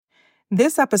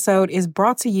This episode is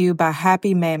brought to you by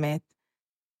Happy Mammoth.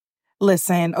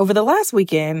 Listen, over the last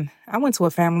weekend, I went to a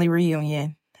family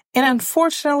reunion, and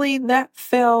unfortunately, that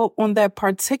fell on that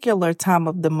particular time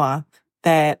of the month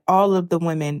that all of the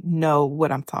women know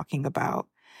what I'm talking about.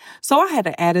 So I had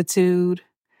an attitude.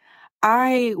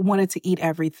 I wanted to eat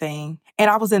everything, and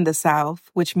I was in the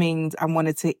South, which means I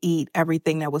wanted to eat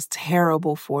everything that was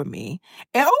terrible for me.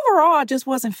 And overall, I just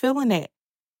wasn't feeling it.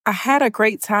 I had a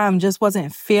great time, just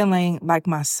wasn't feeling like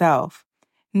myself.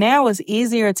 Now it's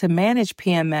easier to manage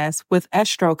PMS with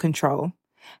estro control.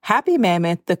 Happy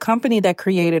Mammoth, the company that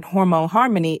created Hormone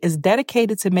Harmony, is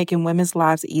dedicated to making women's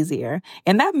lives easier.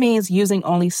 And that means using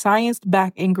only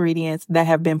science-backed ingredients that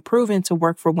have been proven to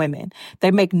work for women.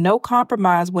 They make no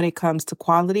compromise when it comes to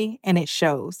quality, and it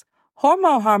shows.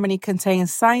 Hormone Harmony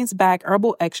contains science-backed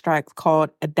herbal extracts called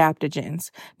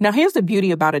adaptogens. Now, here's the beauty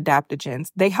about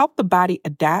adaptogens. They help the body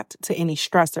adapt to any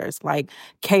stressors, like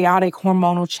chaotic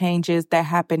hormonal changes that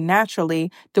happen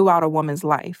naturally throughout a woman's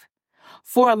life.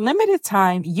 For a limited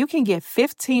time, you can get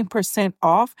 15%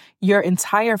 off your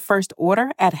entire first order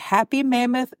at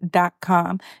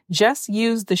happymammoth.com. Just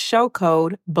use the show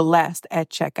code BLESSED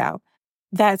at checkout.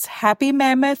 That's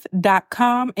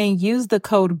happymammoth.com and use the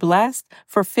code BLESSED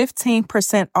for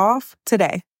 15% off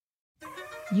today.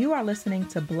 You are listening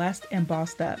to Blessed and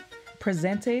Bossed Up,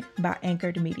 presented by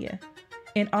Anchored Media,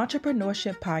 an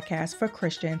entrepreneurship podcast for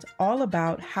Christians all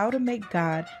about how to make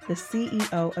God the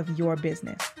CEO of your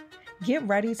business. Get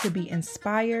ready to be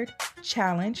inspired,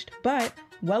 challenged, but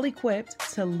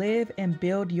well-equipped to live and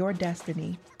build your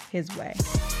destiny His way.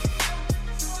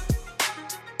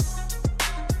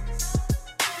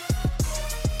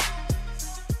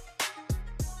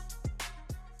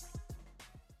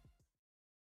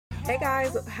 Hey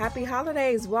guys, happy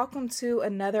holidays. Welcome to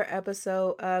another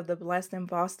episode of the Blessed and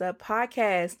Bossed Up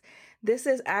podcast. This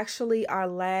is actually our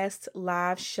last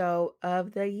live show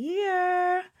of the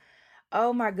year.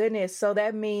 Oh my goodness. So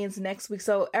that means next week.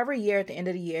 So every year at the end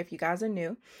of the year, if you guys are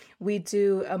new, we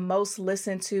do a most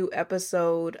listened to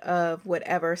episode of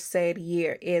whatever said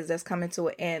year is that's coming to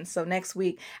an end. So next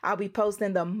week, I'll be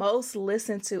posting the most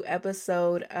listened to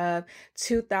episode of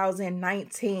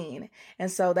 2019.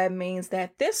 And so that means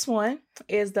that this one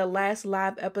is the last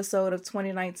live episode of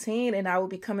 2019. And I will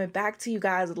be coming back to you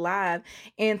guys live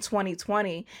in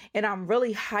 2020. And I'm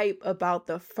really hype about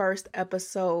the first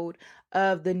episode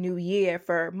of the new year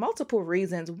for multiple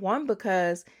reasons. One,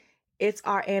 because it's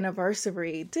our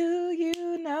anniversary. Do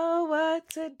you know what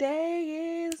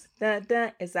today is? Dun,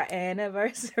 dun. It's our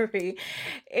anniversary.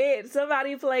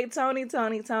 Somebody played Tony.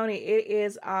 It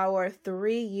is our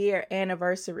 3-year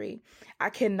anniversary. I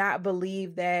cannot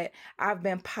believe that I've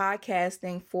been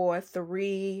podcasting for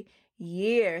 3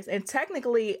 years. And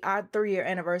technically, our 3-year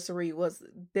anniversary was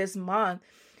this month,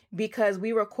 because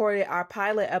we recorded our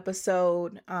pilot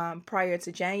episode prior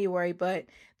to January, but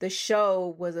the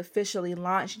show was officially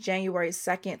launched January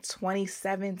 2nd,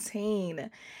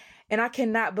 2017. And I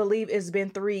cannot believe it's been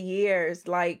 3 years.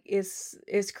 Like, it's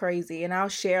crazy. And I'll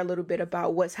share a little bit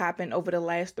about what's happened over the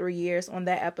last 3 years on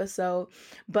that episode.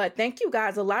 But thank you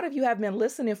guys. A lot of you have been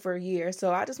listening for years.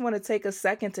 So I just want to take a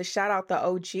second to shout out the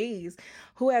OGs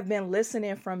who have been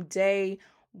listening from day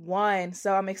one.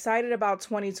 So I'm excited about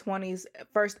 2020's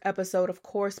first episode, of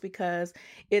course, because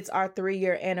it's our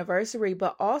 3-year anniversary,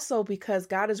 but also because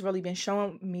God has really been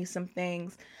showing me some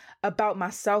things about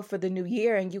myself for the new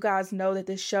year. And you guys know that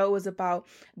this show is about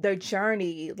the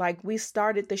journey. Like, we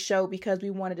started the show because we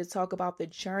wanted to talk about the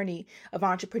journey of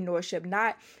entrepreneurship.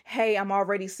 Not, hey, I'm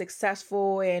already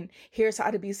successful and here's how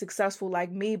to be successful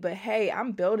like me, but hey,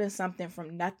 I'm building something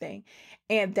from nothing.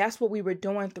 And that's what we were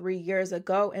doing 3 years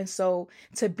ago. And so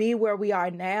to be where we are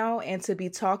now and to be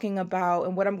talking about,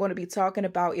 and what I'm going to be talking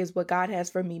about is what God has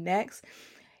for me next,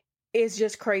 it's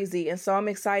just crazy. And so I'm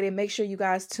excited. Make sure you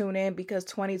guys tune in, because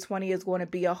 2020 is going to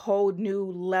be a whole new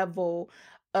level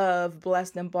of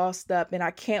Blessed and Bossed Up. And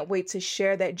I can't wait to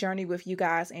share that journey with you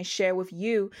guys and share with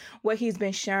you what He's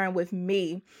been sharing with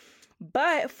me.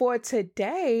 But for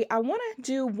today, I want to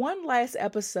do one last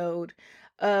episode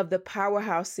of the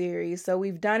Powerhouse series. So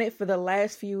we've done it for the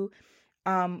last few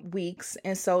weeks.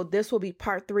 And so this will be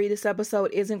part 3. This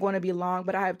episode isn't going to be long,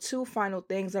 but I have 2 final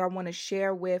things that I want to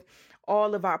share with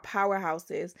all of our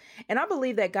powerhouses. And I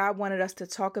believe that God wanted us to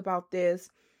talk about this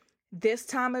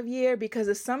time of year, because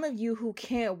there's some of you who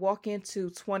can't walk into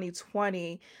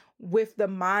 2020 with the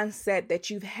mindset that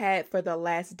you've had for the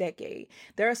last decade.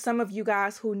 There are some of you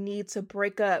guys who need to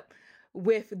break up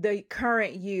with the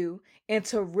current you and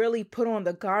to really put on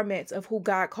the garments of who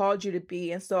God called you to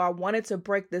be. And so I wanted to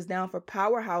break this down for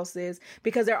powerhouses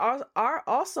because there are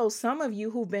also some of you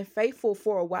who've been faithful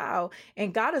for a while,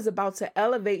 and God is about to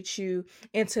elevate you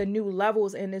into new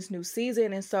levels in this new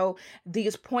season. And so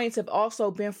these points have also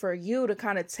been for you to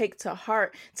kind of take to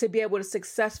heart to be able to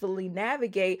successfully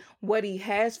navigate what he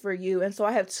has for you. And so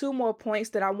I have two more points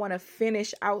that I want to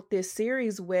finish out this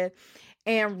series with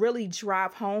and really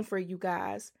drive home for you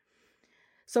guys.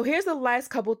 So here's the last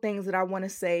couple things that I want to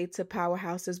say to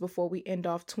powerhouses before we end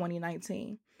off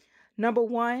 2019. Number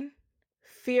one,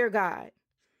 fear God.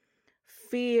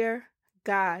 Fear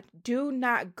God. Do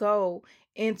not go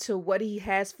into what he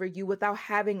has for you without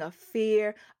having a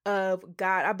fear of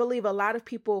God. I believe a lot of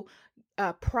people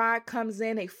pride comes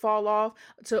in, they fall off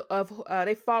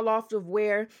of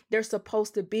where they're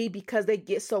supposed to be because they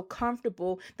get so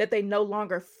comfortable that they no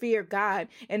longer fear God.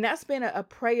 And that's been a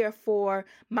prayer for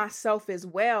myself as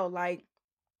well. Like,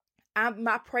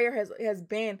 my prayer has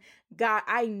been, God,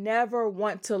 I never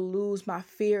want to lose my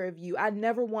fear of you. I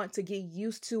never want to get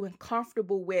used to and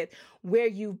comfortable with where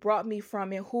you brought me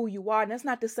from and who you are. And that's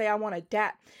not to say I want to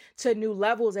adapt to new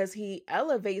levels as he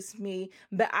elevates me,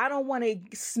 but I don't want to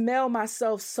smell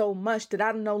myself so much that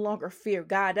I no longer fear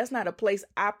God. That's not a place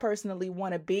I personally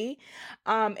want to be.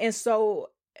 And so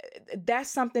that's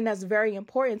something that's very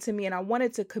important to me. And I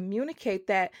wanted to communicate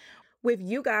that with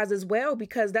you guys as well,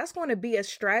 because that's going to be a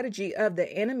strategy of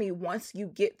the enemy once you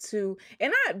get to,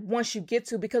 and not once you get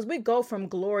to, because we go from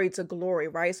glory to glory,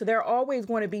 right? So there are always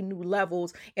going to be new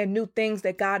levels and new things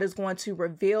that God is going to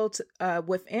reveal to,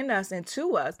 within us and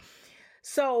to us.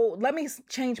 So let me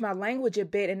change my language a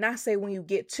bit and not say when you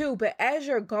get to, but as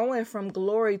you're going from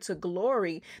glory to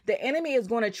glory, the enemy is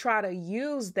going to try to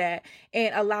use that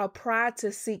and allow pride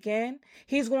to seek in.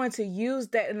 He's going to use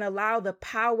that and allow the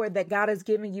power that God has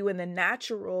given you in the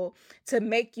natural to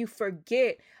make you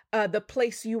forget the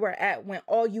place you were at when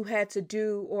all you had to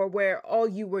do, or where all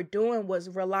you were doing was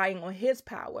relying on his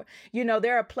power. You know,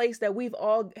 there are places that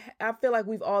I feel like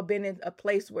we've all been in a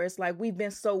place where it's like we've been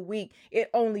so weak. It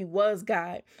only was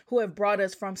God who have brought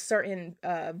us from certain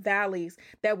valleys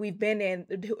that we've been in.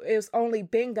 It's only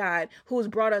been God who's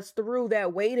brought us through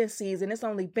that waiting season. It's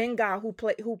only been God who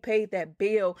paid that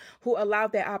bill, who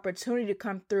allowed that opportunity to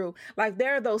come through. Like,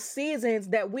 there are those seasons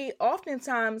that we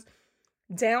oftentimes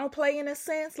downplay in a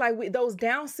sense. Like, those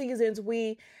down seasons,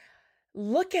 we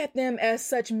look at them as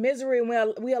such misery,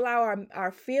 and we allow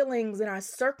our feelings and our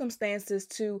circumstances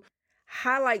to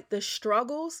highlight the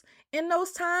struggles in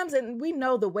those times. And we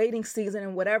know the waiting season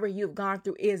and whatever you've gone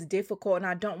through is difficult, and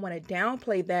I don't want to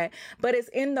downplay that, but it's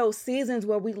in those seasons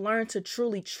where we learn to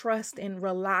truly trust and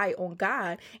rely on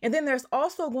God. And then there's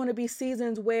also going to be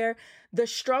seasons where the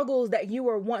struggles that you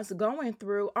were once going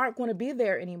through aren't going to be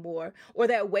there anymore, or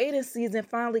that waiting season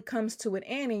finally comes to an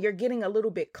end and you're getting a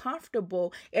little bit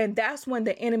comfortable. And that's when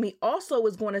the enemy also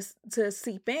is going to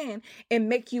seep in and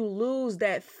make you lose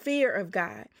that fear of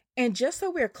God. And just so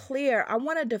we're clear, I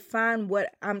want to define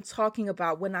what I'm talking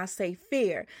about when I say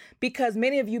fear, because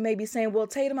many of you may be saying, well,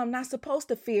 Tatum, I'm not supposed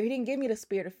to fear. He didn't give me the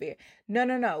spirit of fear.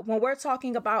 No. When we're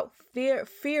talking about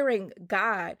fearing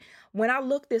God, when I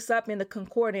look this up in the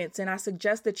concordance, and I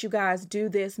suggest that you guys do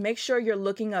this, make sure you're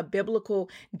looking up biblical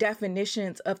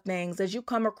definitions of things as you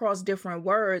come across different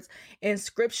words in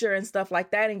scripture and stuff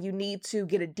like that, and you need to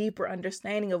get a deeper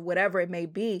understanding of whatever it may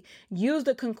be. Use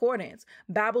the concordance.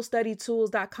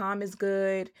 BibleStudyTools.com is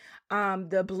good.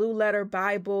 The Blue Letter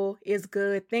Bible is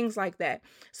good. Things like that.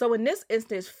 So in this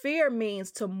instance, fear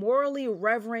means to morally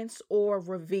reverence or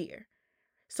revere.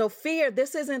 So fear,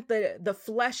 this isn't the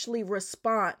fleshly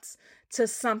response to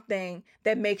something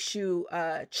that makes you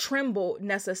tremble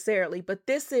necessarily, but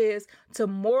this is to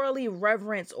morally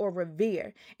reverence or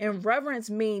revere. And reverence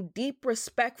means deep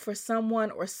respect for someone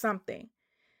or something.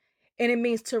 And it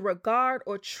means to regard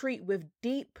or treat with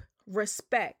deep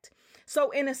respect.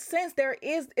 So in a sense,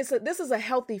 this is a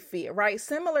healthy fear, right?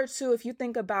 Similar to if you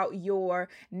think about your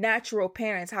natural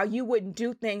parents, how you wouldn't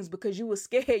do things because you were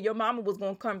scared your mama was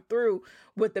going to come through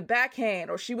with the backhand,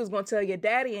 or she was going to tell your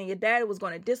daddy and your daddy was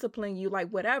going to discipline you, like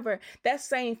whatever. That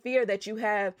same fear that you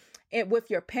have with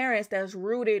your parents, that's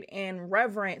rooted in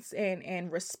reverence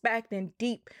and respect and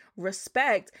deep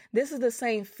respect. This is the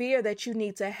same fear that you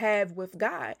need to have with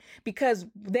God, because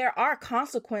there are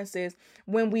consequences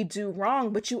when we do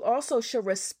wrong, but you also should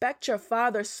respect your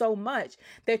father so much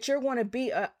that you're going to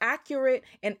be an accurate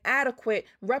and adequate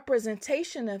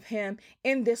representation of him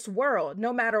in this world,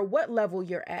 no matter what level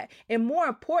you're at. And more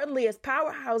importantly, as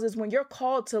powerhouses, when you're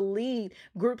called to lead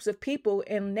groups of people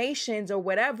in nations or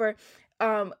whatever,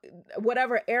 um,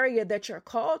 whatever area that you're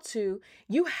called to,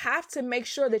 you have to make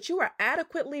sure that you are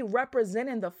adequately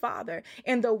representing the Father.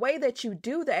 And the way that you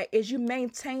do that is you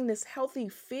maintain this healthy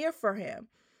fear for him.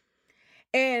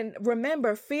 And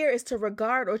remember, fear is to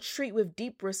regard or treat with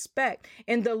deep respect.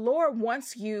 And the Lord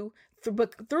wants you,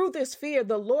 but through this fear,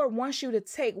 the Lord wants you to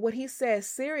take what he says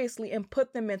seriously and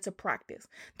put them into practice.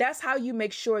 That's how you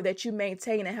make sure that you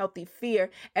maintain a healthy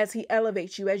fear as he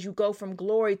elevates you, as you go from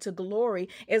glory to glory,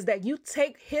 is that you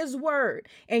take his word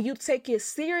and you take it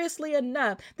seriously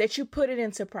enough that you put it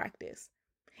into practice.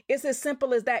 It's as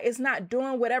simple as that. It's not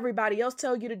doing what everybody else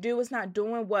tells you to do. It's not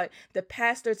doing what the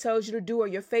pastor tells you to do or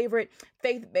your favorite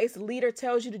faith-based leader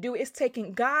tells you to do. It's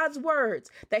taking God's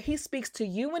words that he speaks to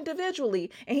you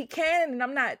individually. And he can, and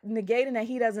I'm not negating that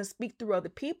he doesn't speak through other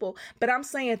people, but I'm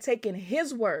saying taking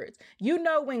his words. You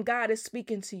know when God is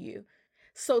speaking to you.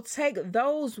 So take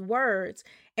those words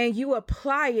and you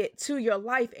apply it to your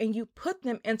life and you put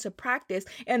them into practice.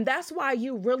 And that's why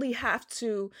you really have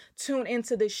to tune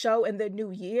into the show in the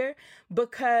new year,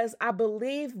 because I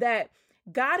believe that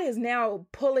God is now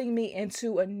pulling me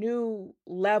into a new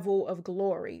level of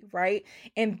glory, right?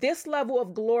 And this level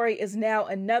of glory is now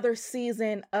another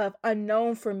season of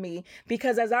unknown for me,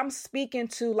 because as I'm speaking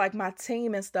to like my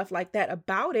team and stuff like that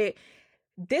about it,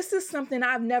 this is something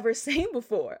I've never seen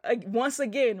before. Once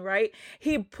again, right?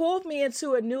 He pulled me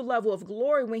into a new level of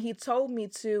glory when he told me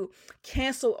to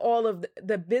cancel all of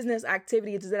the business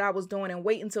activities that I was doing and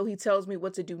wait until he tells me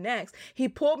what to do next. He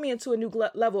pulled me into a new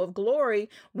level of glory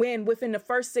when within the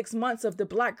first 6 months of the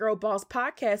Black Girl Boss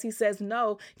podcast, he says,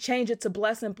 no, change it to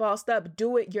Blessed and Bossed Up,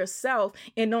 do it yourself.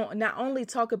 And not only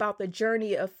talk about the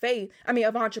journey of faith, of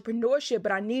entrepreneurship,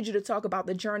 but I need you to talk about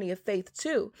the journey of faith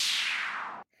too.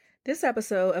 This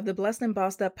episode of the Blessed and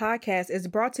Bossed Up podcast is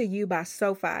brought to you by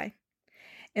SoFi.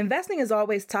 Investing is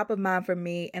always top of mind for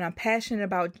me, and I'm passionate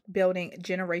about building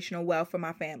generational wealth for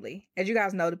my family. As you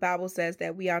guys know, the Bible says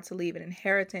that we are to leave an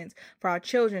inheritance for our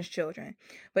children's children.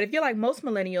 But if you're like most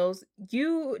millennials,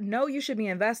 you know you should be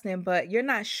investing, but you're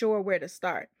not sure where to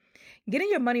start. Getting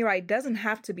your money right doesn't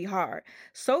have to be hard.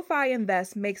 SoFi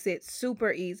Invest makes it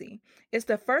super easy. It's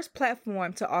the first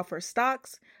platform to offer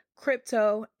stocks,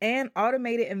 crypto, and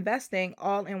automated investing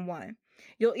all in one.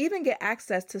 You'll even get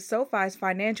access to SoFi's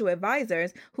financial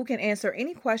advisors who can answer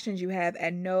any questions you have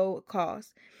at no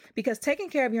cost. Because taking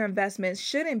care of your investments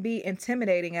shouldn't be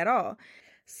intimidating at all.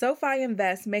 SoFi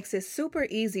Invest makes it super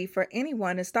easy for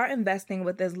anyone to start investing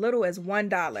with as little as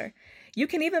 $1. You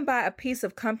can even buy a piece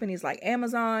of companies like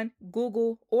Amazon,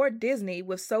 Google, or Disney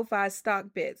with SoFi's stock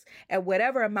bits at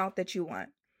whatever amount that you want.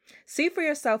 See for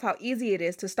yourself how easy it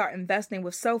is to start investing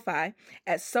with SoFi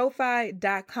at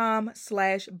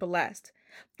SoFi.com/blessed.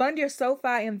 Fund your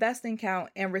SoFi investing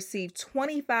account and receive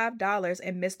 $25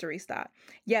 in mystery stock.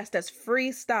 Yes, that's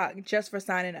free stock just for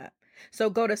signing up. So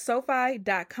go to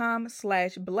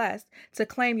SoFi.com/blessed to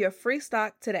claim your free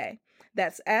stock today.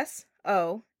 That's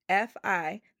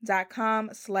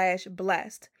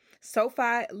SoFi.com/blessed.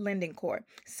 SoFi Lending Corp.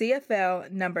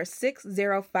 CFL number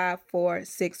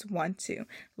 6054612.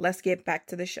 Let's get back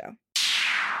to the show.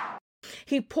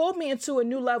 He pulled me into a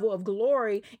new level of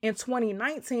glory in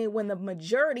 2019 when the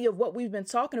majority of what we've been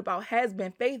talking about has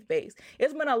been faith-based.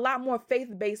 It's been a lot more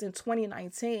faith-based in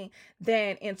 2019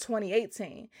 than in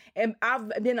 2018. And I've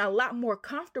been a lot more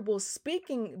comfortable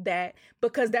speaking that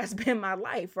because that's been my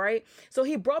life, right? So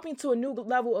he brought me to a new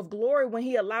level of glory when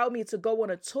he allowed me to go on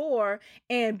a tour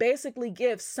and basically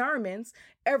give sermons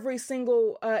in every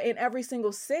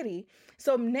single city.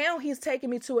 So now he's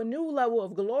taking me to a new level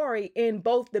of glory in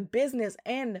both the business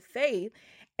and the faith.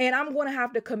 And I'm going to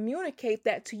have to communicate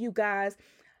that to you guys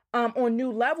on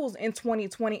new levels in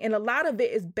 2020. And a lot of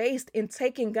it is based in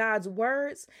taking God's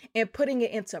words and putting it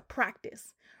into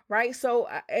practice, right? So,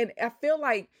 and I feel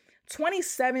like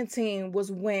 2017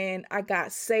 was when I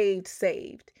got saved.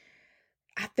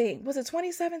 I think, was it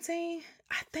 2017?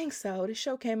 I think so. The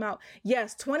show came out.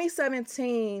 Yes,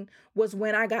 2017 was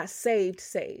when I got saved.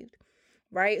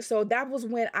 Right? So that was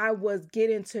when I was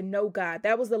getting to know God.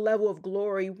 That was the level of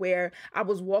glory where I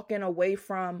was walking away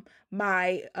from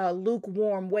my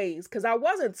lukewarm ways, because I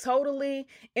wasn't totally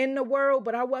in the world,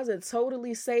 but I wasn't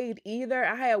totally saved either.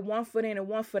 I had one foot in and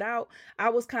one foot out. I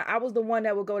was the one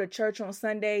that would go to church on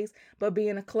Sundays, but be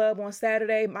in a club on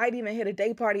Saturday, might even hit a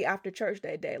day party after church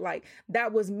that day. Like,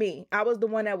 that was me. I was the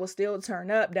one that would still turn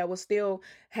up, that was still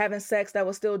having sex, that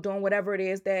was still doing whatever it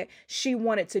is that she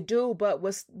wanted to do, but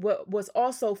was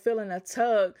also feeling a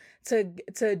tug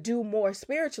to do more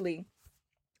spiritually.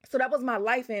 So that was my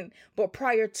life but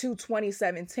prior to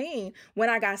 2017, when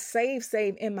I got saved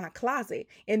in my closet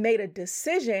and made a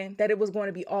decision that it was going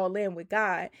to be all in with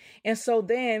God. And so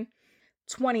then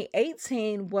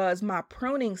 2018 was my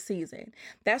pruning season.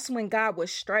 That's when God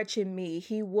was stretching me.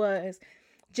 He was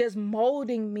just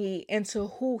molding me into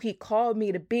who he called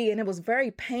me to be. And it was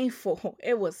very painful.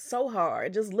 It was so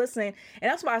hard. Just listen.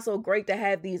 And that's why it's so great to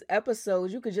have these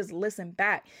episodes. You could just listen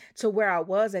back to where I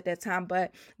was at that time.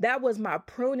 But that was my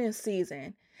pruning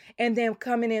season. And then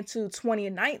coming into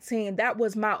 2019, that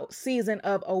was my season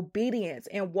of obedience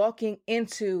and walking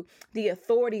into the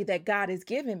authority that God has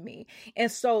given me.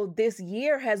 And so this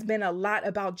year has been a lot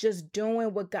about just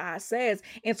doing what God says.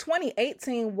 And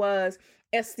 2018 was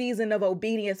a season of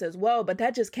obedience as well, but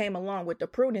that just came along with the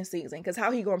pruning season, because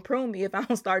how he gonna prune me if I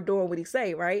don't start doing what he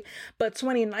say, right? But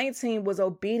 2019 was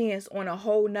obedience on a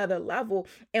whole nother level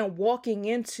and walking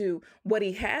into what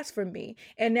he has for me.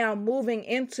 And now moving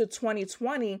into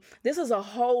 2020, this is a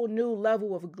whole new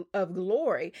level of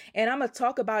glory. And I'm gonna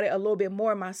talk about it a little bit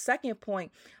more in my second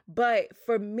point. But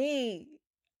for me,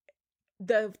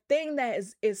 the thing that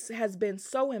has been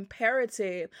so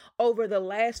imperative over the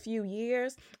last few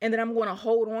years, and that I'm going to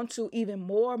hold on to even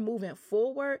more moving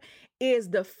forward,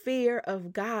 is the fear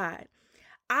of God.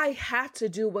 I have to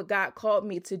do what God called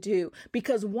me to do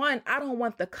because, one, I don't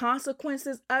want the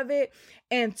consequences of it.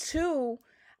 And two,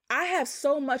 I have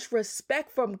so much respect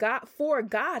for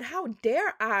God. How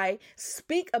dare I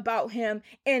speak about him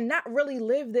and not really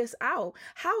live this out?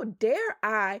 How dare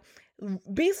I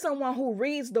be someone who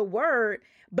reads the word,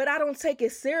 but I don't take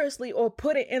it seriously or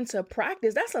put it into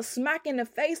practice? That's a smack in the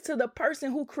face to the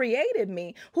person who created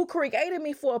me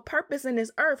for a purpose in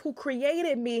this earth, who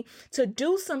created me to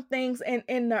do some things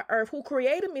in the earth, who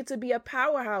created me to be a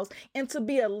powerhouse and to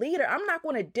be a leader. I'm not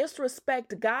going to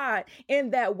disrespect God in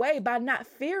that way by not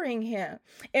fearing him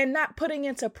and not putting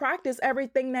into practice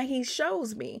everything that he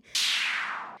shows me.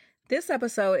 This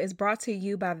episode is brought to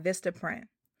you by Vistaprint.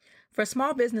 For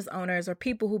small business owners or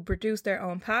people who produce their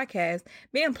own podcasts,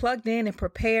 being plugged in and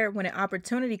prepared when an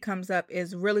opportunity comes up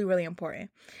is really, really important.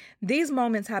 These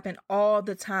moments happen all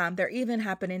the time. They're even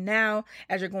happening now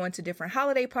as you're going to different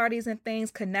holiday parties and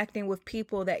things, connecting with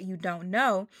people that you don't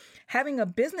know. Having a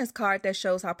business card that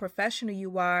shows how professional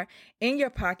you are in your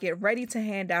pocket, ready to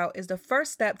hand out, is the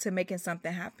first step to making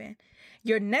something happen.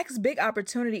 Your next big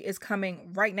opportunity is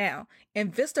coming right now,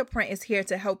 and Vistaprint is here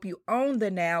to help you own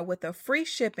the now with a free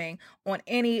shipping on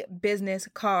any business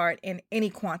card in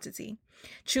any quantity.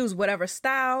 Choose whatever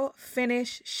style,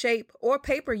 finish, shape, or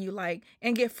paper you like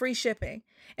and get free shipping.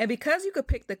 And because you could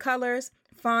pick the colors,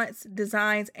 fonts,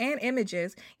 designs, and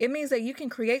images, it means that you can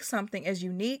create something as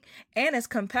unique and as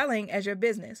compelling as your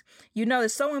business. You know,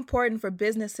 it's so important for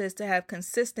businesses to have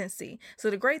consistency.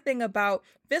 So the great thing about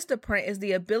Vistaprint is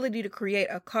the ability to create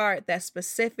a card that's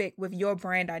specific with your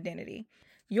brand identity.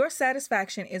 Your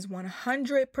satisfaction is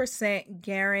 100%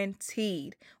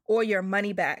 guaranteed, or your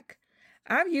money back.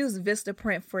 I've used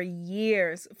Vistaprint for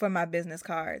years for my business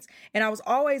cards, and I was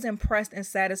always impressed and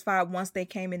satisfied once they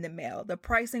came in the mail. The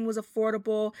pricing was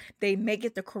affordable, they make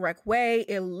it the correct way,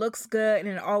 it looks good, and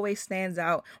it always stands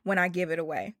out when I give it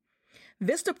away.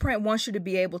 Vistaprint wants you to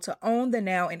be able to own the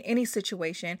now in any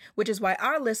situation, which is why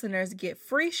our listeners get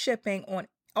free shipping on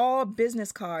all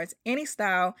business cards, any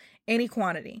style, any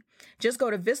quantity. Just go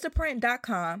to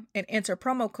Vistaprint.com and enter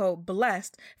promo code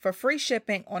BLESSED for free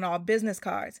shipping on all business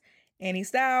cards. Any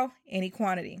style, any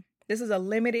quantity. This is a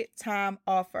limited time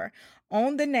offer.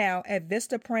 Own the now at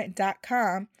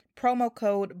Vistaprint.com, promo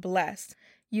code BLESSED.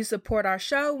 You support our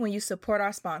show when you support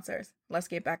our sponsors. Let's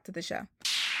get back to the show.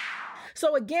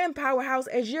 So again, Powerhouse,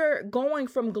 as you're going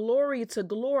from glory to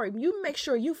glory, you make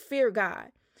sure you fear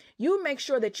God. You make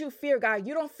sure that you fear God.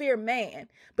 You don't fear man,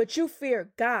 but you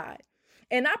fear God.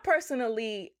 And I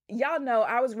personally, y'all know,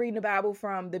 I was reading the Bible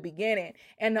from the beginning,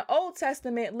 and the Old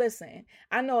Testament, listen,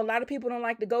 I know a lot of people don't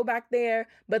like to go back there,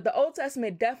 but the Old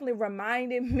Testament definitely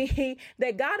reminded me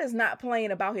that God is not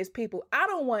playing about his people. I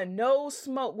don't want no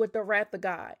smoke with the wrath of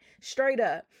God. Straight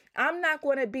up. I'm not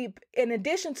going to be, in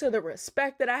addition to the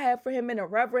respect that I have for him and the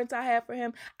reverence I have for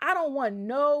him, I don't want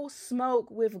no smoke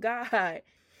with God.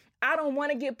 I don't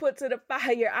want to get put to the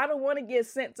fire. I don't want to get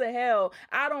sent to hell.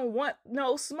 I don't want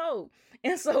no smoke.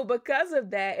 And so because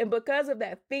of that, and because of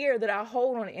that fear that I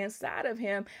hold on the inside of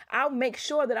him, I'll make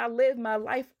sure that I live my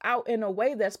life out in a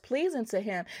way that's pleasing to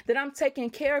him, that I'm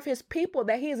taking care of his people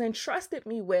that he's entrusted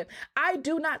me with. I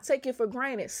do not take it for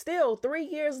granted. Still, 3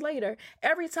 years later,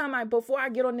 every time before I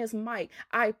get on this mic,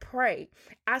 I pray.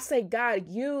 I say, God,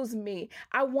 use me.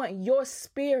 I want your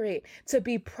spirit to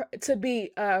be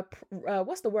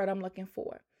what's the word I'm looking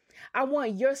for? I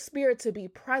want your spirit to be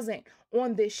present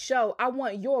on this show. I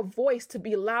want your voice to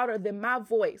be louder than my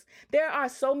voice. There are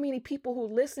so many people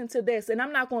who listen to this, and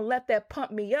I'm not going to let that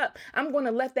pump me up. I'm going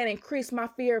to let that increase my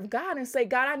fear of God and say,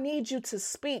 God, I need you to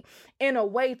speak in a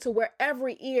way to where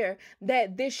every ear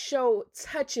that this show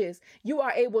touches, you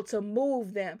are able to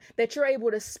move them, that you're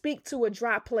able to speak to a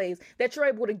dry place, that you're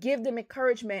able to give them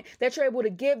encouragement, that you're able to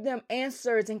give them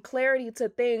answers and clarity to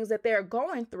things that they're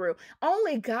going through.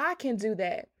 Only God can do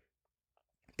that.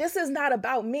 This is not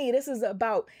about me. This is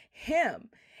about him.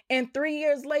 And 3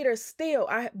 years later, still,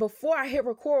 before I hit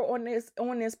record on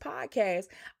this podcast,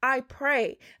 I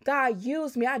pray, God,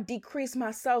 use me. I decrease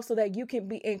myself so that you can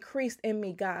be increased in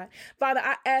me, God. Father,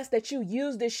 I ask that you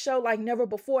use this show like never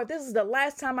before. This is the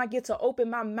last time I get to open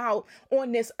my mouth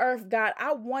on this earth, God.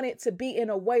 I want it to be in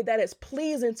a way that is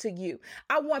pleasing to you.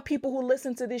 I want people who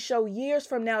listen to this show years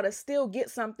from now to still get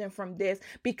something from this,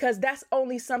 because that's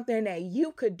only something that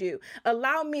you could do.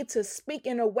 Allow me to speak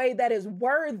in a way that is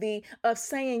worthy of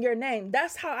saying your name.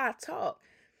 That's how I talk.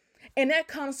 And that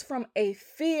comes from a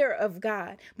fear of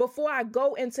God. Before I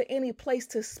go into any place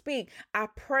to speak, I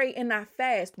pray and I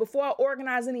fast. Before I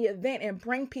organize any event and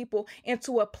bring people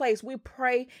into a place, we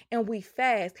pray and we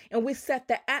fast and we set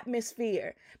the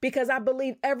atmosphere, because I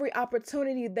believe every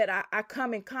opportunity that I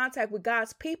come in contact with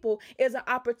God's people is an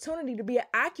opportunity to be an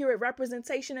accurate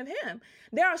representation of him.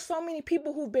 There are so many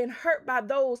people who've been hurt by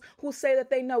those who say that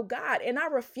they know God, and I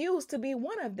refuse to be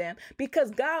one of them,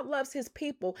 because God loves his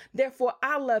people. Therefore,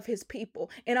 I love his people,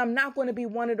 and I'm not going to be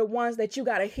one of the ones that you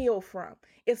got to heal from.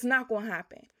 It's not going to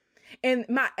happen. And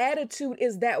my attitude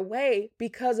is that way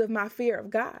because of my fear of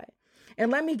God.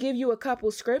 And let me give you a couple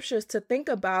scriptures to think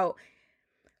about.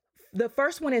 The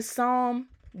first one is Psalm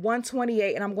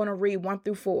 128, and I'm going to read 1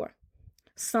 through 4.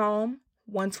 Psalm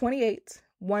 128,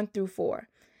 1 through 4.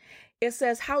 It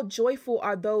says, "How joyful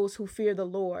are those who fear the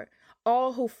Lord,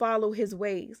 all who follow his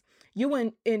ways.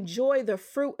 You enjoy the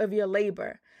fruit of your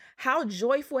labor. How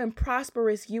joyful and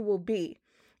prosperous you will be.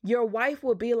 Your wife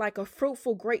will be like a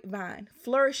fruitful grapevine,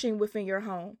 flourishing within your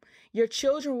home. Your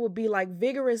children will be like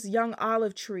vigorous young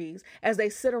olive trees as they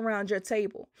sit around your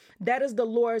table. That is the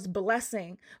Lord's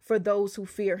blessing for those who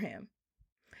fear him."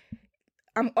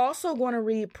 I'm also going to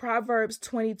read Proverbs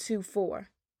 22:4.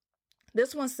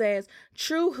 This one says,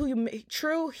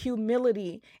 true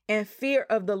humility and fear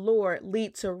of the Lord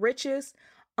lead to riches,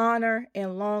 honor,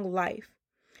 and long life.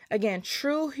 Again,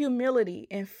 true humility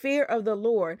and fear of the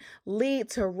Lord lead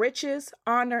to riches,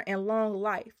 honor, and long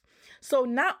life. So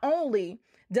not only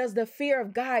does the fear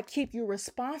of God keep you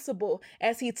responsible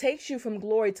as he takes you from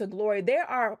glory to glory, there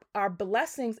are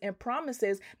blessings and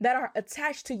promises that are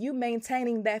attached to you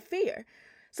maintaining that fear.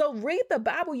 So read the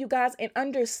Bible, you guys, and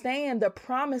understand the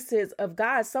promises of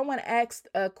God. Someone asked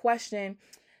a question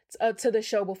to the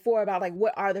show before about like,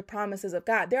 what are the promises of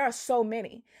God? There are so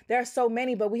many.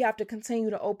 But we have to continue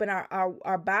to open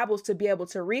our Bibles to be able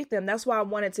to read them. That's why I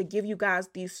wanted to give you guys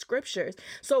these scriptures.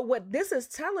 So what this is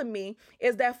telling me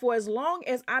is that for as long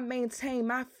as I maintain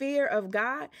my fear of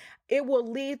God, it will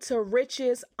lead to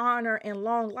riches, honor, and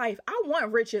long life. I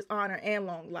want riches, honor, and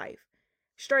long life.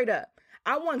 Straight up.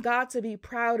 I want God to be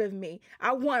proud of me.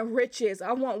 I want riches.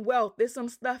 I want wealth. There's some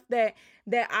stuff that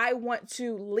I want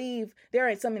to leave. There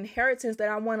is some inheritance that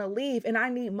I want to leave, and I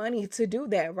need money to do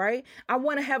that, right? I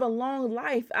want to have a long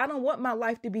life. I don't want my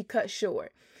life to be cut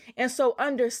short. And so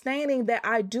understanding that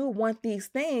I do want these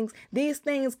things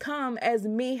come as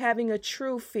me having a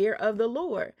true fear of the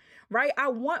Lord, right? I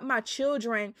want my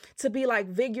children to be like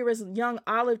vigorous young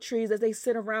olive trees as they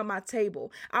sit around my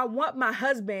table. I want my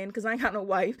husband, because I ain't got no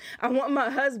wife, I want my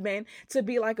husband to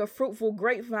be like a fruitful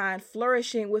grapevine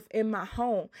flourishing within my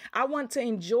home. I want to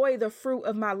enjoy the fruit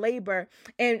of my labor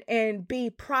and be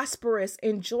prosperous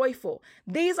and joyful.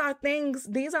 These are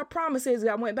promises.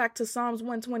 I went back to Psalms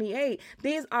 128.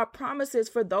 These are promises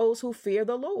for those who fear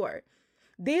the Lord.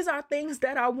 These are things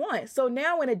that I want. So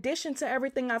now, in addition to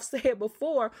everything I've said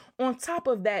before, on top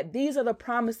of that, these are the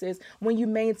promises when you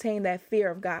maintain that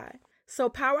fear of God. So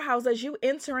Powerhouse, as you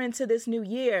enter into this new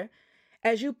year,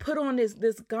 as you put on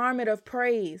this garment of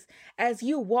praise, as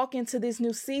you walk into this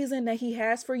new season that he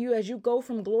has for you, as you go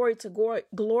from glory to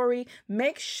glory,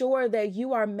 make sure that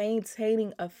you are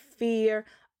maintaining a fear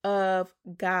of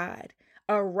God,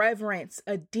 a reverence,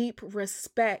 a deep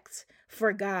respect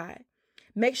for God.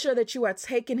 Make sure that you are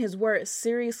taking his words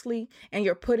seriously and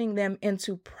you're putting them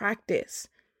into practice.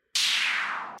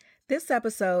 This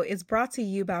episode is brought to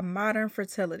you by Modern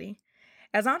Fertility.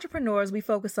 As entrepreneurs, we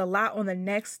focus a lot on the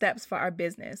next steps for our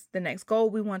business, the next goal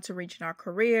we want to reach in our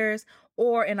careers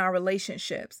or in our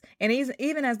relationships. And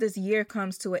even as this year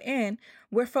comes to an end,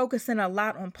 we're focusing a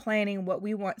lot on planning what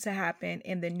we want to happen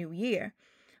in the new year.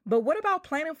 But what about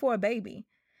planning for a baby?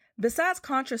 Besides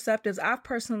contraceptives, I've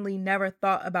personally never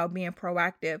thought about being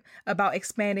proactive about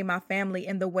expanding my family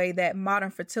in the way that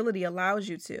modern fertility allows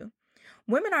you to.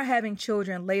 Women are having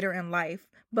children later in life,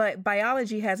 but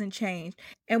biology hasn't changed,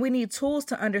 and we need tools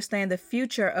to understand the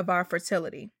future of our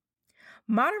fertility.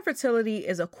 Modern fertility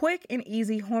is a quick and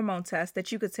easy hormone test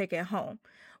that you could take at home,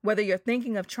 whether you're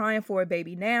thinking of trying for a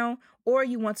baby now or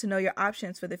you want to know your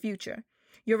options for the future.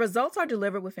 Your results are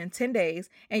delivered within 10 days,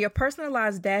 and your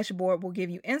personalized dashboard will give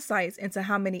you insights into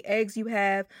how many eggs you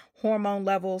have, hormone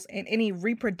levels, and any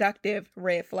reproductive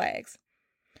red flags.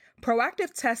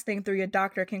 Proactive testing through your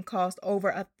doctor can cost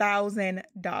over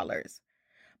 $1,000.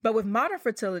 But with modern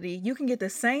fertility, you can get the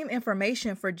same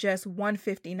information for just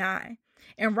 $159.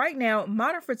 And right now,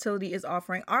 Modern Fertility is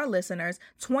offering our listeners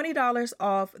 $20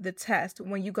 off the test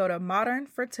when you go to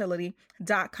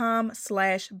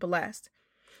modernfertility.com/blessed.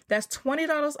 That's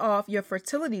 $20 off your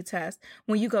fertility test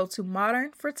when you go to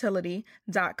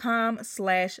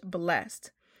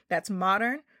modernfertility.com/blessed. That's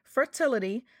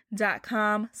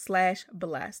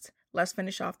modernfertility.com/blessed. Let's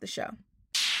finish off the show.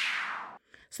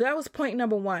 So that was point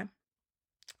number one.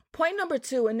 Point number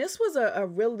two, and this was a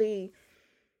really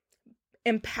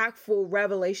impactful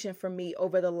revelation for me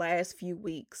over the last few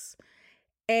weeks.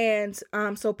 And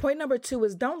so point number two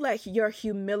is don't let your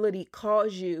humility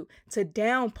cause you to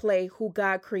downplay who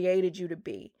God created you to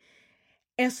be.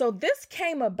 And so this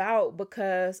came about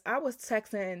because I was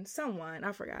texting someone,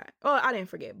 I forgot. Oh, I didn't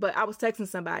forget, but I was texting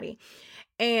somebody.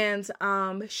 And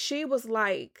she was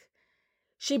like,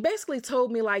 she basically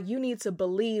told me like, you need to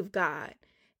believe God.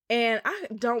 And I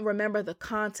don't remember the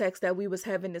context that we was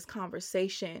having this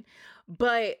conversation.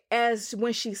 But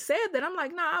when she said that, I'm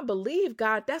like, nah, I believe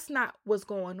God. That's not what's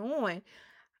going on.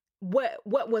 What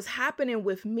was happening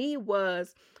with me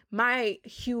was my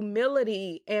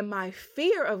humility and my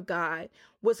fear of God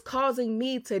was causing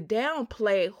me to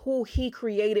downplay who he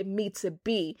created me to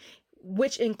be,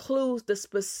 which includes the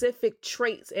specific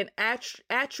traits and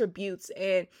attributes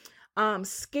and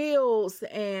skills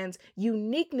and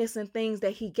uniqueness and things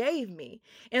that he gave me.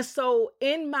 And so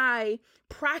in my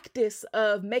practice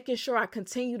of making sure I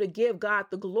continue to give God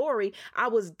the glory, I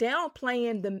was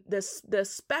downplaying the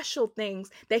special things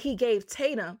that he gave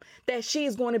Tatum that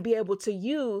she's going to be able to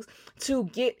use to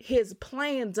get his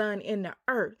plan done in the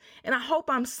earth. And I hope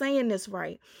I'm saying this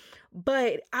right.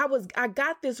 But I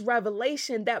got this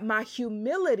revelation that my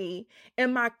humility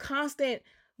and my constant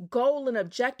goal and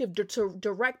objective to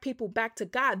direct people back to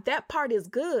God, that part is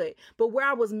good. But where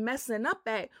I was messing up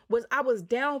at was I was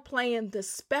downplaying the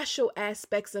special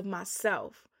aspects of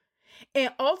myself.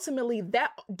 And ultimately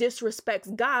that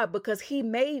disrespects God because he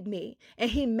made me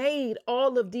and he made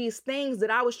all of these things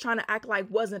that I was trying to act like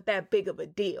wasn't that big of a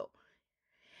deal.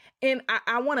 And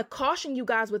I want to caution you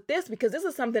guys with this because this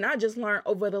is something I just learned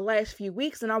over the last few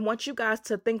weeks. And I want you guys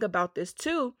to think about this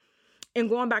too. And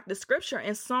going back to scripture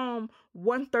in Psalm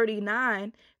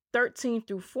 139, 13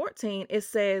 through 14, it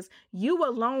says, "You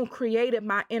alone created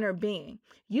my inner being.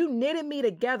 You knitted me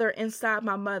together inside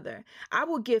my mother. I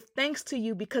will give thanks to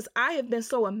you because I have been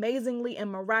so amazingly and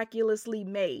miraculously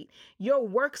made. Your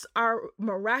works are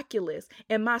miraculous,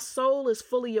 and my soul is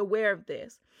fully aware of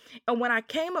this." And when I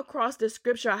came across this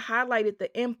scripture, I highlighted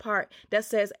the end part that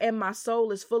says, "And my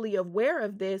soul is fully aware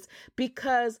of this,"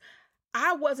 because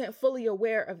I wasn't fully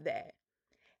aware of that.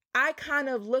 I kind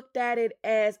of looked at it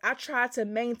as I tried to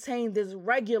maintain this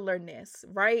regularness,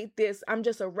 right? I'm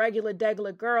just a regular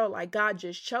degular girl, like God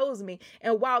just chose me.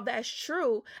 And while that's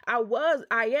true, I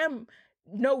am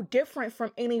no different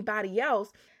from anybody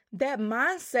else. That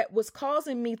mindset was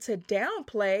causing me to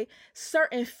downplay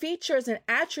certain features and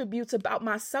attributes about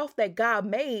myself that God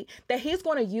made that he's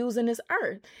going to use in this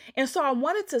earth. And so I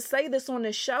wanted to say this on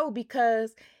the show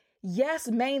because yes,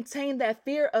 maintain that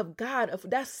fear of God.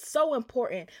 That's so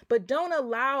important. But don't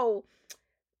allow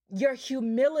your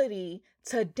humility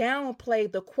to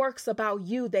downplay the quirks about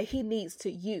you that he needs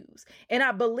to use. And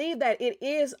I believe that it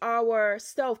is our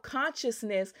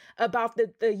self-consciousness about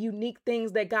the unique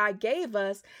things that God gave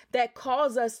us that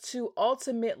cause us to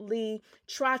ultimately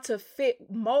try to fit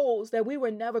molds that we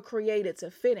were never created to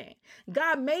fit in.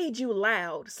 God made you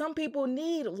loud. Some people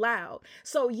need loud.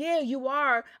 So yeah, you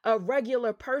are a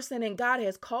regular person and God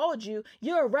has called you.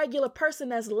 You're a regular person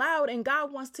that's loud and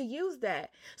God wants to use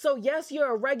that. So yes,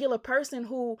 you're a regular person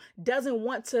who doesn't doesn't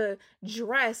want to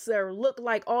dress or look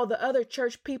like all the other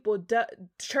church people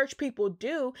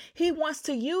do. He wants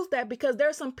to use that because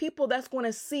there's some people that's going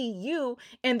to see you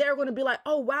and they're going to be like,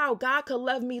 oh, wow, God could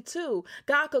love me too.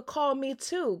 God could call me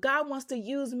too. God wants to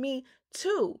use me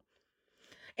too.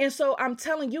 And so I'm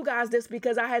telling you guys this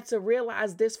because I had to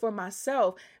realize this for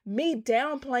myself. Me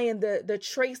downplaying the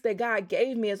traits that God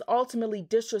gave me is ultimately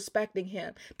disrespecting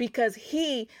him, because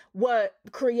he what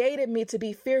created me to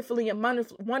be fearfully and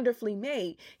wonderfully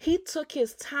made. He took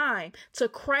his time to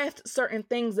craft certain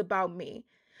things about me.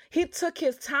 He took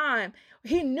his time.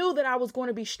 He knew that I was going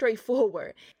to be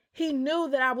straightforward. He knew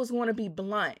that I was going to be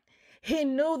blunt. He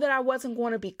knew that I wasn't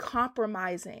going to be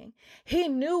compromising. He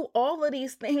knew all of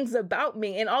these things about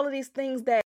me and all of these things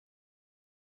that,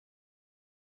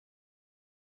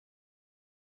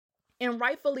 and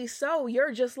rightfully so,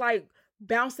 you're just like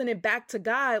bouncing it back to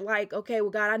God. Like, okay, well,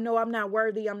 God, I know I'm not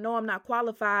worthy. I know I'm not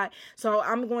qualified. So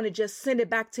I'm going to just send it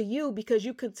back to you because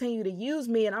you continue to use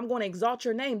me and I'm going to exalt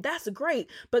your name. That's great.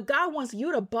 But God wants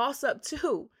you to boss up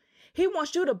too. He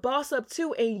wants you to boss up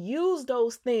too and use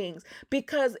those things,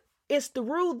 because it's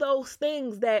through those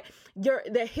things that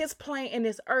his plan in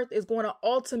this earth is going to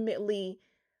ultimately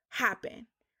happen.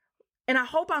 And I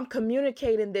hope I'm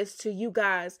communicating this to you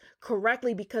guys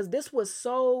correctly, because this was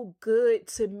so good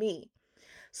to me.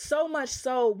 So much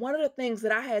so, one of the things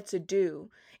that I had to do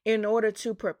in order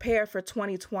to prepare for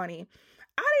 2020,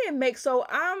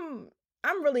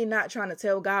 I'm really not trying to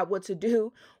tell God what to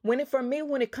do. When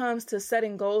it comes to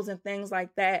setting goals and things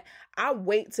like that, I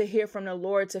wait to hear from the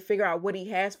Lord to figure out what he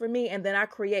has for me. And then I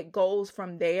create goals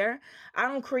from there. I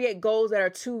don't create goals that are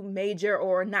too major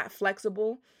or not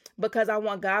flexible, because I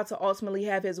want God to ultimately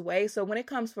have his way. So when it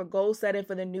comes for goal setting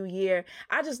for the new year,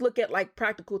 I just look at like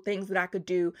practical things that I could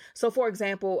do. So for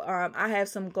example, I have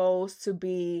some goals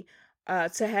to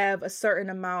have a certain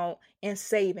amount in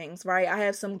savings, right? I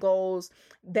have some goals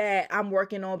that I'm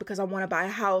working on because I want to buy a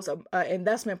house,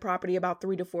 investment property, about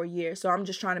 3 to 4 years. So I'm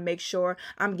just trying to make sure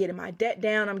I'm getting my debt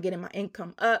down. I'm getting my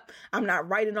income up. I'm not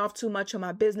writing off too much on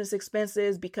my business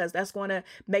expenses, because that's going to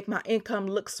make my income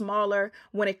look smaller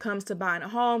when it comes to buying a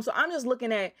home. So I'm just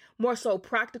looking at more so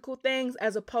practical things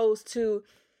as opposed to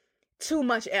too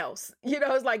much else.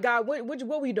 It's like, God,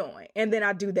 what we doing? And then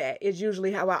I do that. It's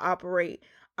usually how I operate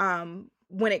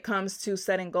when it comes to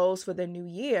setting goals for the new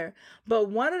year. But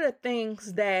one of the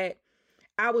things that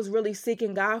I was really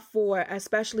seeking God for,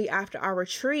 especially after our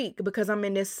retreat, because I'm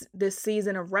in this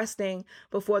season of resting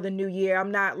before the new year.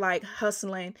 I'm not like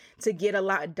hustling to get a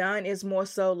lot done. It's more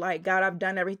so like, God, I've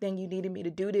done everything you needed me to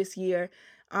do this year.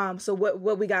 So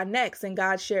what we got next? And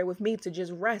God shared with me to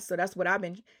just rest. So that's what I've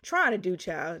been trying to do,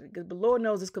 child. Because the Lord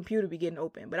knows this computer be getting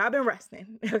open, but I've been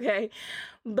resting. Okay.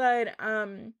 But,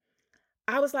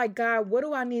 I was like, God, what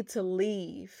do I need to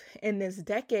leave in this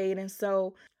decade? And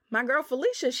so my girl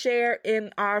Felicia shared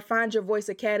in our Find Your Voice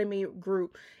Academy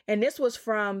group, and this was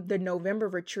from the November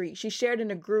retreat. She shared in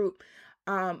the group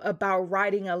about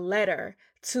writing a letter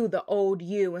to the old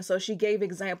you. And so she gave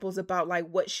examples about like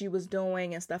what she was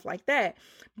doing and stuff like that.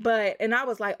 And I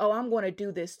was like, oh, I'm going to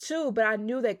do this too. But I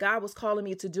knew that God was calling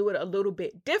me to do it a little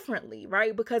bit differently,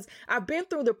 right? Because I've been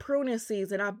through the pruning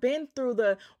season. I've been through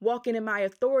the walking in my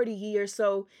authority year.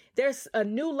 So there's a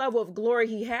new level of glory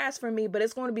he has for me, but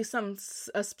it's going to be some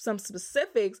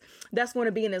specifics that's going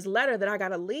to be in his letter that I got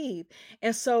to leave.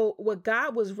 And so what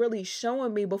God was really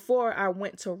showing me before I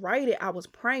went to write it, I was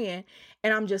praying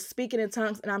and I'm just speaking in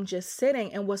tongues and I'm just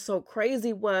sitting. And what's so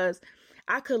crazy was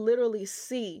I could literally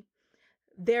see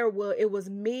it was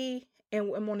me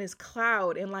and I'm on this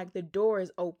cloud and like the door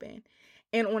is open.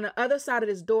 And on the other side of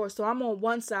this door, so I'm on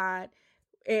one side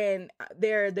and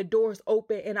the door's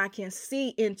open and I can see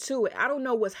into it. I don't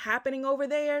know what's happening over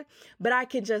there, but I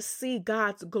can just see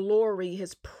God's glory,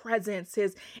 his presence,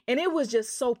 and it was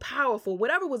just so powerful.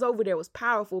 Whatever was over there was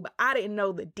powerful, but I didn't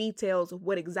know the details of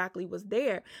what exactly was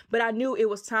there. But I knew it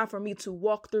was time for me to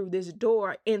walk through this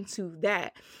door into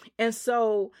that. And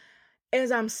so as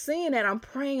I'm seeing that, I'm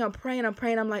praying.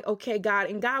 I'm like, okay, God.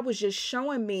 And God was just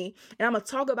showing me, and I'm going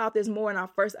to talk about this more in our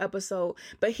first episode,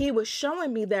 but he was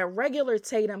showing me that regular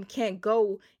Tatum can't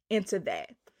go into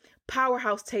that.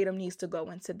 Powerhouse Tatum needs to go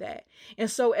into that. And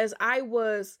so as I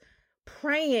was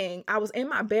praying, I was in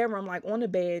my bedroom, like on the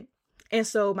bed. And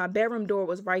so my bedroom door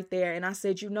was right there. And I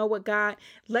said, you know what, God,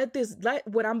 let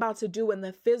what I'm about to do in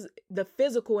the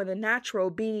physical and the natural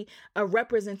be a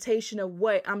representation of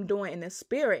what I'm doing in the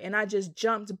spirit. And I just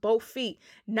jumped both feet,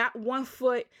 not one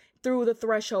foot through the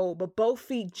threshold, but both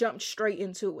feet jumped straight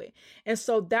into it. And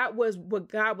so that was what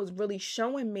God was really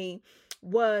showing me,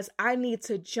 was I need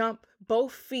to jump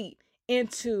both feet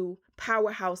into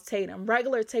powerhouse Tatum.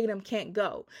 Regular Tatum can't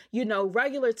go.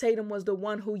 Regular Tatum was the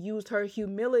one who used her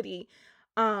humility,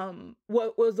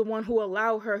 what was the one who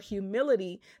allowed her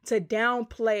humility to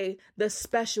downplay the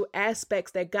special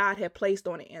aspects that God had placed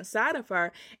on the inside of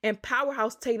her. And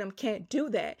powerhouse Tatum can't do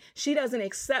that. She doesn't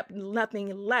accept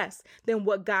nothing less than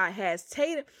what God has.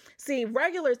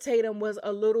 Regular Tatum was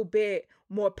a little bit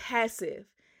more passive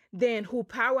than who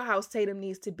powerhouse Tatum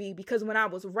needs to be, because when I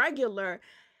was regular,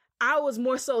 I was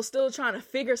more so still trying to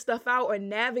figure stuff out or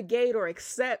navigate or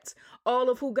accept all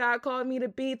of who God called me to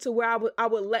be, to where I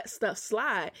would let stuff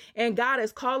slide. And God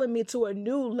is calling me to a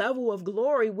new level of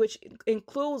glory, which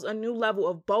includes a new level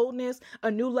of boldness,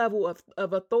 a new level of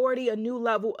authority, a new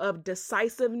level of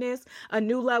decisiveness, a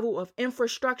new level of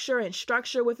infrastructure and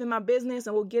structure within my business.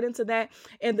 And we'll get into that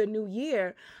in the new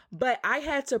year. But I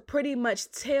had to pretty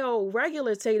much tell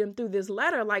regular Tatum through this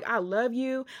letter, like, I love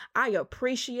you. I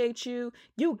appreciate you.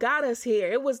 You got us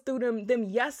here. It was through them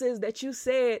yeses that you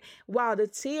said while the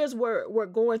tears were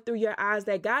going through your eyes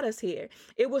that got us here.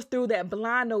 It was through that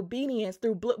blind obedience,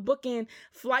 through booking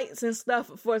flights and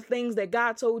stuff for things that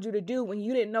God told you to do when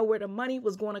you didn't know where the money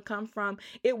was going to come from.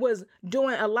 It was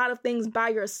doing a lot of things by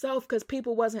yourself because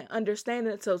people wasn't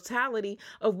understanding the totality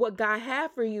of what God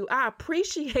had for you. I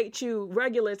appreciate you,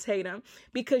 regular Tatum,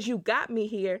 because you got me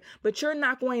here, but you're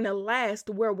not going to last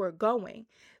where we're going.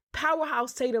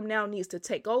 Powerhouse Tatum now needs to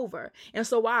take over. And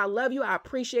so while I love you, I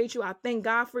appreciate you, I thank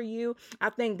God for you,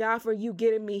 I thank God for you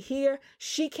getting me here,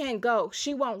 she can't go.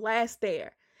 She won't last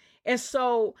there. And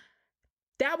so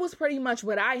that was pretty much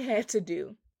what I had to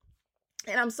do.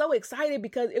 And I'm so excited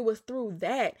because it was through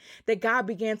that God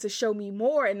began to show me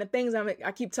more. And the things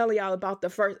I keep telling y'all about the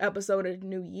first episode of the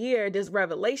new year, this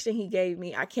revelation he gave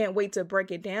me, I can't wait to break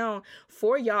it down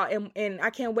for y'all. And I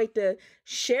can't wait to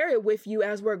share it with you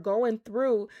as we're going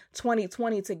through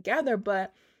 2020 together.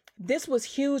 But this was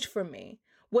huge for me,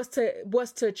 was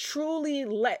to truly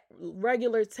let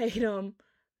regular Tatum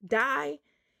die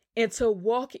and to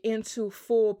walk into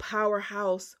full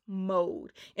powerhouse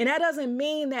mode. And that doesn't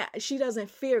mean that she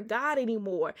doesn't fear God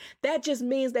anymore. That just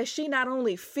means that she not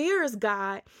only fears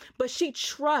God, but she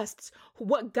trusts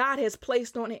what God has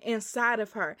placed on the inside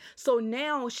of her. So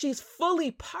now she's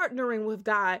fully partnering with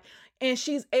God, and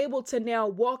she's able to now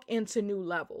walk into new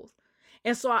levels.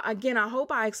 And so again, I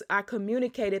hope I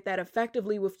communicated that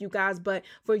effectively with you guys. But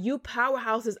for you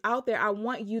powerhouses out there, I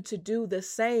want you to do the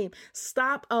same.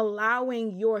 Stop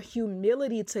allowing your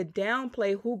humility to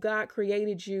downplay who God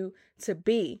created you to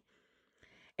be.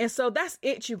 And so that's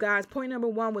it, you guys. Point number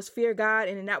 1 was fear God.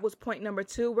 And then that was point number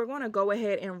 2. We're going to go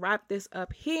ahead and wrap this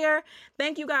up here.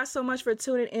 Thank you guys so much for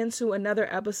tuning into another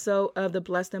episode of the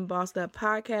Blessed and Bossed Up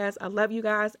podcast. I love you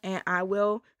guys, and I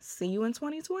will see you in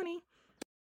 2020.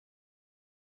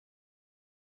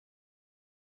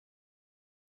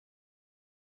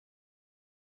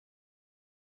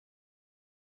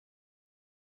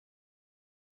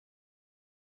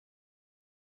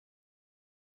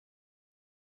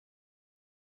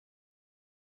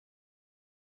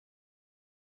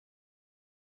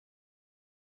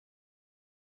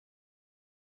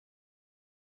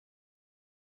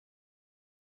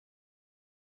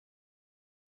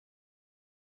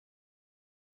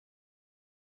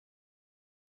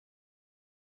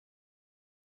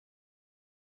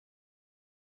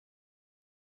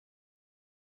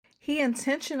 He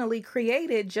intentionally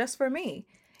created just for me.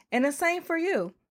 And the same for you.